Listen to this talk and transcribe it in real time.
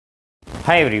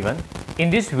Hi everyone,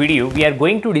 in this video we are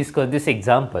going to discuss this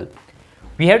example.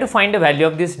 We have to find the value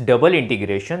of this double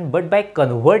integration but by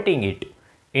converting it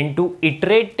into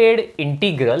iterated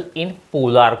integral in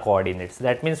polar coordinates.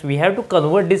 That means we have to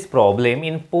convert this problem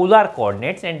in polar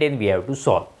coordinates and then we have to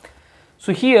solve.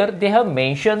 So here they have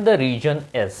mentioned the region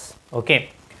S. Okay.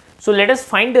 So let us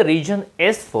find the region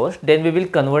S first, then we will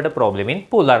convert a problem in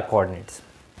polar coordinates.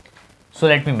 So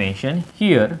let me mention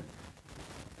here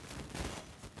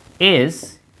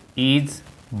S is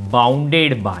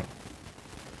bounded by.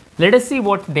 Let us see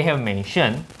what they have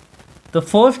mentioned. The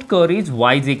first curve is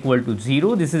y is equal to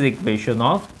 0. This is equation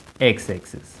of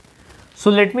x-axis.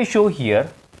 So let me show here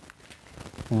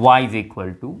y is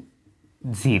equal to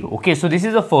 0. Okay, so this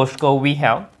is the first curve we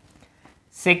have.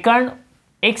 Second,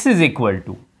 x is equal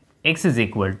to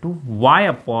y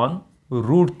upon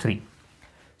root 3.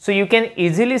 So you can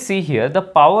easily see here the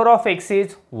power of x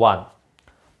is 1.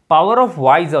 Power of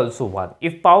y is also 1.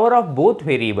 If power of both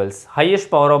variables,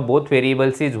 highest power of both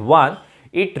variables is 1,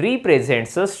 it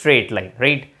represents a straight line,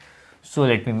 right? So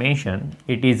let me mention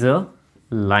it is a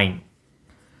line.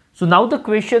 So now the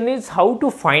question is how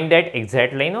to find that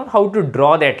exact line or how to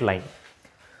draw that line.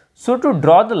 So to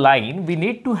draw the line, we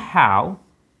need to have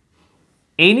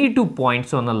any 2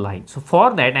 points on a line. So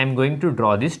for that, I am going to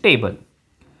draw this table.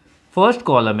 First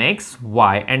column x,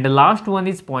 y and the last one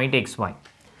is point xy.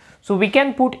 So we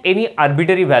can put any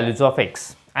arbitrary values of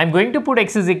x. I am going to put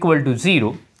x is equal to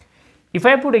 0. If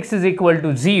I put x is equal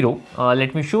to 0,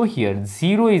 let me show here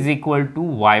 0 is equal to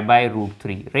y by root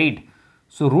 3, right?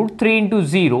 So root 3 into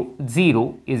 0,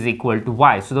 0 is equal to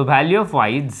y. So the value of y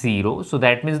is 0. So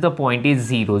that means the point is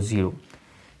 0, 0.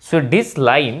 So this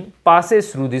line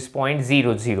passes through this point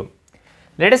 0, 0.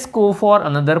 Let us go for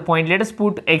another point. Let us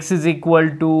put x is equal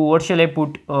to, what shall I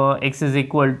put? X is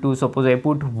equal to, suppose I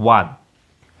put 1.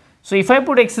 So if I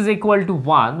put x is equal to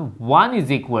 1, 1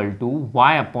 is equal to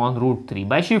y upon root 3.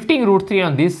 By shifting root 3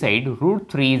 on this side, root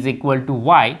 3 is equal to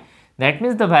y. That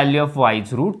means the value of y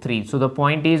is root 3. So the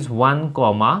point is 1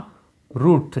 comma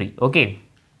root 3. Okay.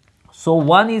 So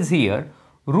 1 is here.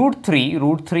 Root 3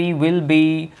 will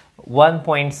be 1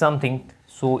 point something.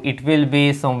 So it will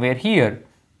be somewhere here.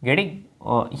 Getting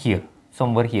here,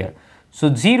 somewhere here.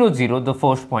 So 0, 0, the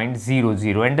first point 0,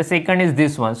 0 and the second is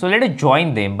this one. So let us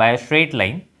join them by a straight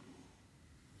line.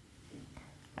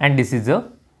 And this is a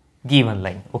given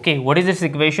line. Okay, what is this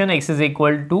equation? X is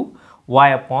equal to y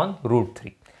upon root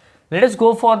 3. Let us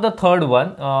go for the third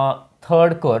one,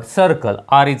 third curve, circle,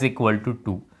 r is equal to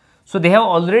 2. So they have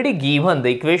already given the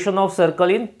equation of circle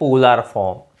in polar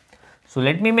form. So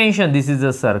let me mention this is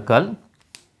a circle.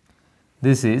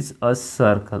 This is a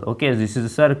circle. Okay, this is a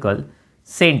circle.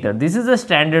 Center. This is a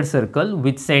standard circle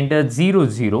with center 0,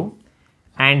 0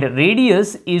 and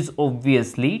radius is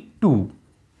obviously 2.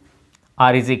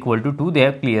 R is equal to 2, they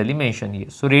have clearly mentioned here.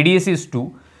 So radius is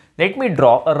 2. Let me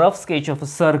draw a rough sketch of a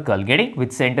circle, getting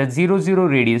with center 0, 0,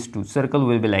 radius 2. Circle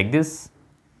will be like this.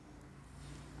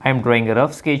 I am drawing a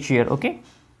rough sketch here, okay?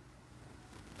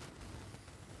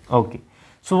 Okay.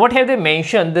 So what have they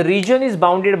mentioned? The region is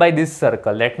bounded by this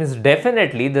circle. That means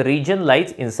definitely the region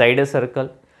lies inside a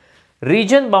circle.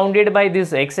 Region bounded by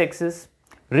this x-axis.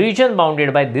 Region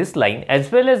bounded by this line,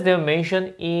 as well as they have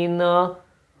mentioned in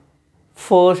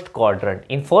first quadrant.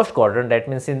 In first quadrant, that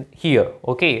means in here.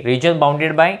 Okay, region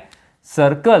bounded by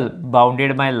circle,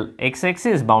 bounded by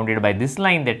x-axis, bounded by this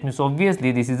line. That means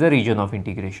obviously this is the region of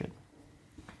integration.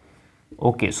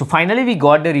 Okay, so finally we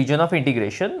got the region of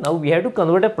integration. Now we have to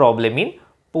convert a problem in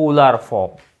polar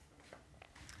form.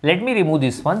 Let me remove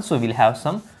this one so we'll have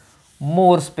some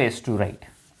more space to write.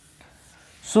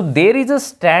 So there is a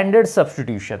standard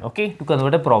substitution, okay, to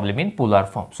convert a problem in polar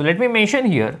form. So let me mention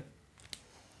here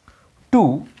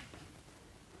to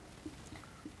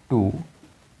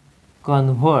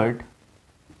convert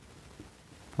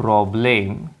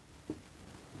problem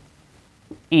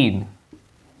in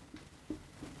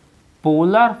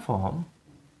polar form,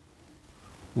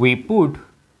 we put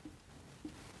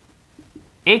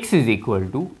x is equal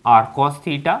to r cos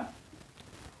theta,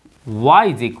 y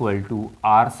is equal to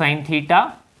r sin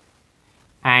theta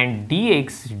and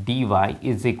dx dy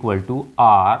is equal to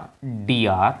r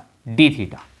dr d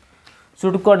theta. So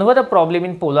to convert a problem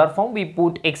in polar form, we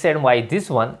put x and y this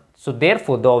one. So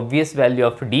therefore, the obvious value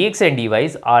of dx and dy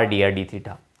is r dr d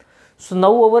theta. So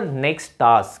now our next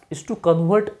task is to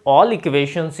convert all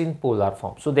equations in polar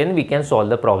form. So then we can solve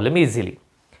the problem easily.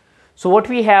 So what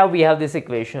we have this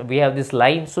equation, we have this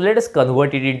line. So let us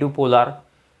convert it into polar.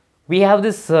 We have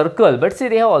this circle, but see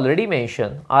they have already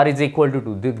mentioned r is equal to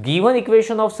 2. The given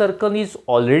equation of circle is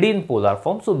already in polar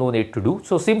form, so no need to do.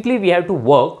 So simply we have to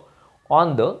work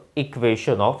on the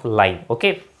equation of line.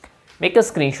 Okay, make a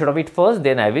screenshot of it first,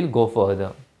 then I will go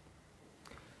further.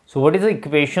 So what is the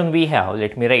equation we have?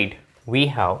 Let me write. We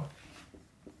have,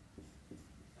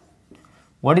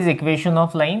 what is equation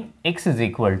of line? X is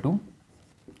equal to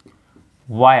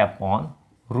y upon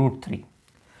root 3.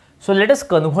 So let us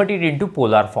convert it into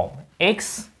polar form.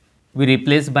 X we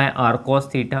replace by r cos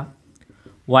theta,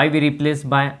 y we replace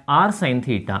by r sin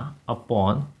theta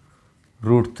upon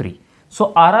root 3.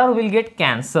 So RR will get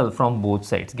cancelled from both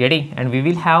sides, getting, and we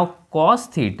will have cos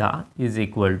theta is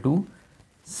equal to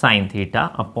sin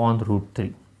theta upon root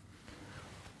 3.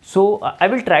 So I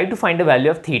will try to find the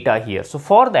value of theta here. So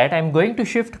for that I am going to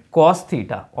shift cos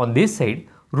theta on this side,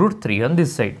 root 3 on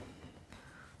this side.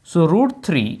 So root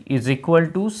 3 is equal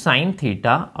to sin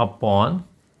theta upon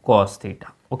cos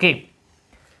theta. Okay.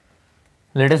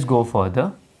 Let us go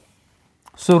further.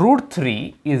 So root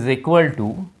 3 is equal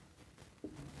to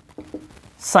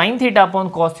sin theta upon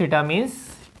cos theta means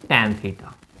tan theta.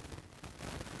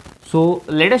 So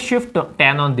let us shift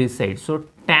tan on this side. So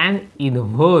tan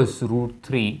inverse root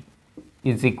 3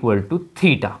 is equal to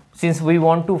theta. Since we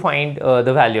want to find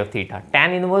the value of theta,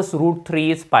 tan inverse root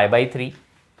 3 is pi by 3.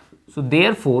 So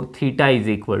therefore theta is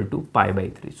equal to pi by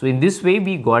 3. So in this way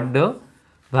we got the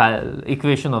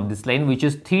equation of this line, which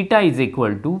is theta is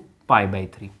equal to pi by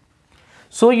 3.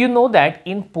 So you know that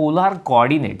in polar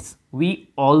coordinates we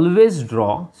always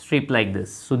draw strip like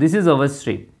this. So this is our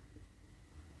strip.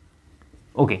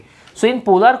 Okay. So in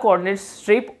polar coordinates,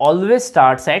 strip always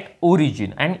starts at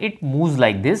origin and it moves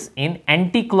like this in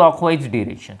anti-clockwise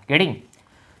direction. Getting?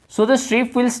 So the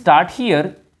strip will start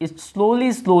here, it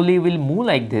slowly will move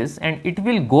like this and it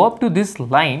will go up to this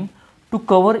line to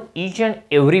cover each and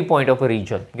every point of a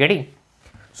region. Getting?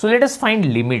 So let us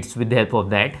find limits with the help of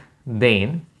that.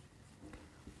 Then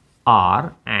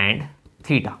r and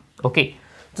theta. Okay.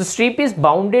 The strip is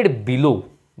bounded below.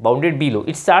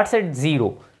 It starts at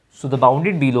 0. So the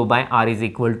bounded below by r is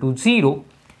equal to 0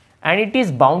 and it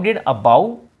is bounded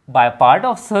above by a part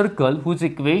of circle whose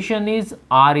equation is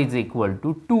r is equal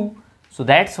to 2. So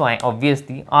that's why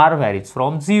obviously r varies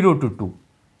from 0 to 2.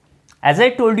 As I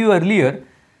told you earlier,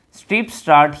 strips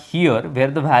start here where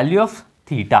the value of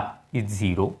theta is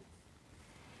 0.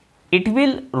 It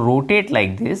will rotate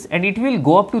like this and it will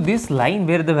go up to this line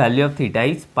where the value of theta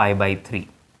is pi by 3.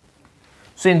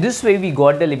 So in this way we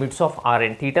got the limits of r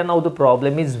and theta. Now the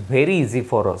problem is very easy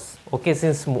for us. Okay,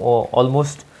 since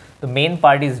almost the main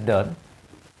part is done.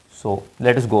 So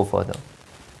let us go further.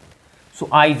 So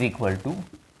I is equal to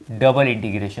double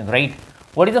integration, right?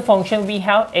 What is the function we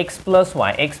have? X plus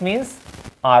y. X means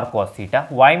r cos theta.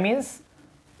 Y means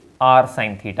r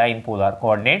sin theta in polar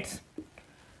coordinates.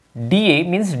 dA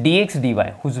means dx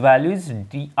dy whose value is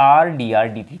dr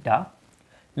d theta.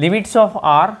 Limits of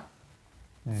r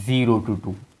 0 to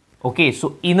 2. Okay,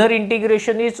 so inner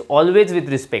integration is always with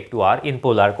respect to r in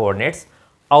polar coordinates.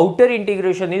 Outer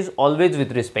integration is always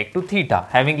with respect to theta,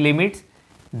 having limits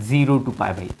 0 to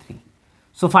pi by 3.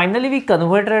 So finally we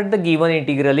converted the given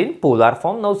integral in polar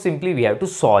form. Now simply we have to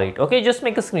solve it. Okay, just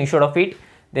make a screenshot of it,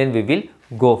 then we will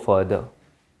go further.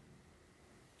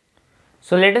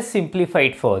 So let us simplify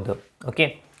it further.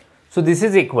 Okay, so this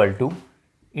is equal to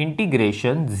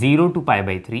integration 0 to pi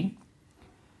by 3.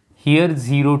 Here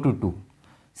 0 to 2.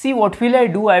 See, what will I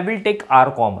do? I will take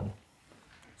r common.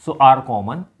 So r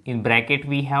common, in bracket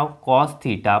we have cos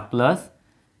theta plus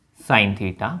sin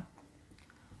theta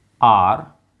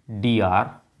r dr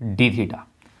d theta.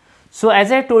 So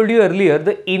as I told you earlier,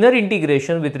 the inner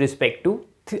integration with respect to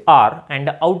r and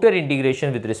the outer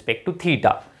integration with respect to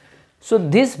theta. So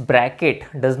this bracket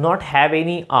does not have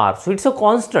any r. So it's a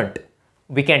constant.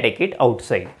 We can take it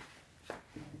outside.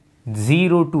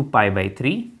 0 to pi by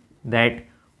 3. That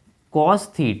cos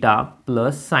theta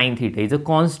plus sin theta is a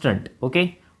constant,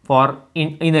 okay, for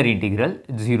inner integral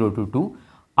 0 to 2,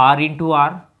 r into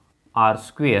r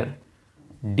square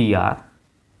dr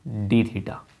d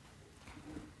theta.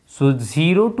 So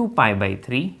 0 to pi by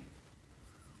 3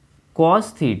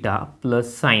 cos theta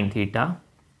plus sin theta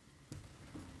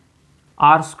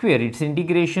r square, its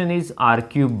integration is r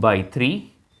cube by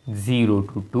 3, 0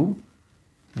 to 2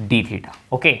 d theta.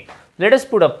 Okay, let us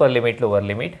put upper limit, lower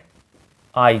limit.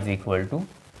 I is equal to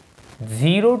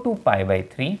 0 to pi by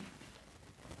 3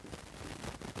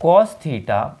 cos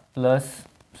theta plus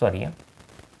sin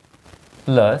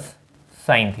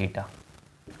theta.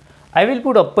 I will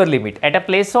put upper limit. At a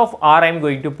place of r I am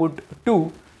going to put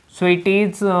 2. So it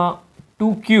is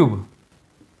 2 cube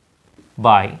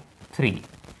by 3.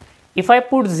 If I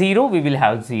put 0, we will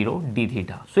have 0 d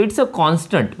theta. So it's a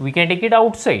constant. We can take it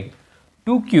outside.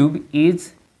 2 cube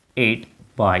is 8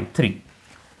 by 3.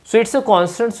 So it's a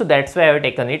constant, so that's why I have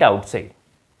taken it outside.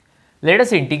 Let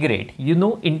us integrate. You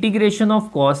know, integration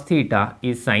of cos theta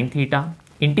is sin theta.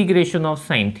 Integration of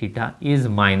sin theta is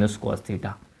minus cos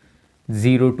theta.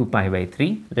 0 to pi by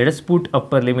 3. Let us put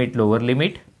upper limit, lower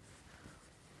limit.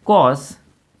 Cos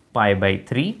pi by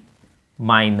 3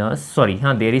 minus,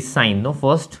 there is sin, no,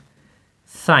 first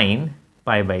sin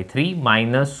pi by 3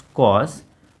 minus cos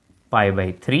pi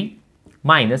by 3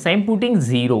 minus, I am putting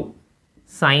 0,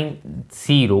 sin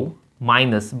 0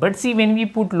 minus, but see, when we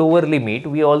put lower limit,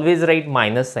 we always write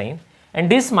minus sign, and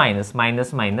this minus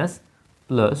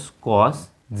plus cos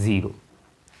 0.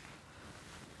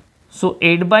 So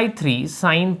 8 by 3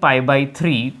 sin pi by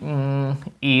 3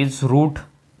 is root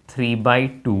 3 by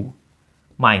 2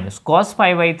 minus cos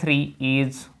pi by 3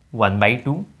 is 1 by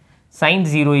 2, sin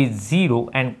 0 is 0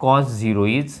 and cos 0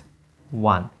 is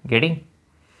 1, getting?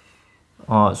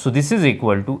 So this is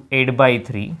equal to 8 by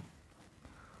 3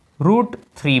 root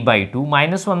 3 by 2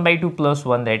 minus 1 by 2 plus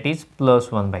 1, that is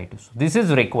plus 1 by 2. So this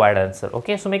is required answer.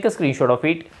 Okay, so make a screenshot of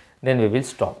it, then we will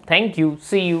stop. Thank you.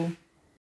 See you.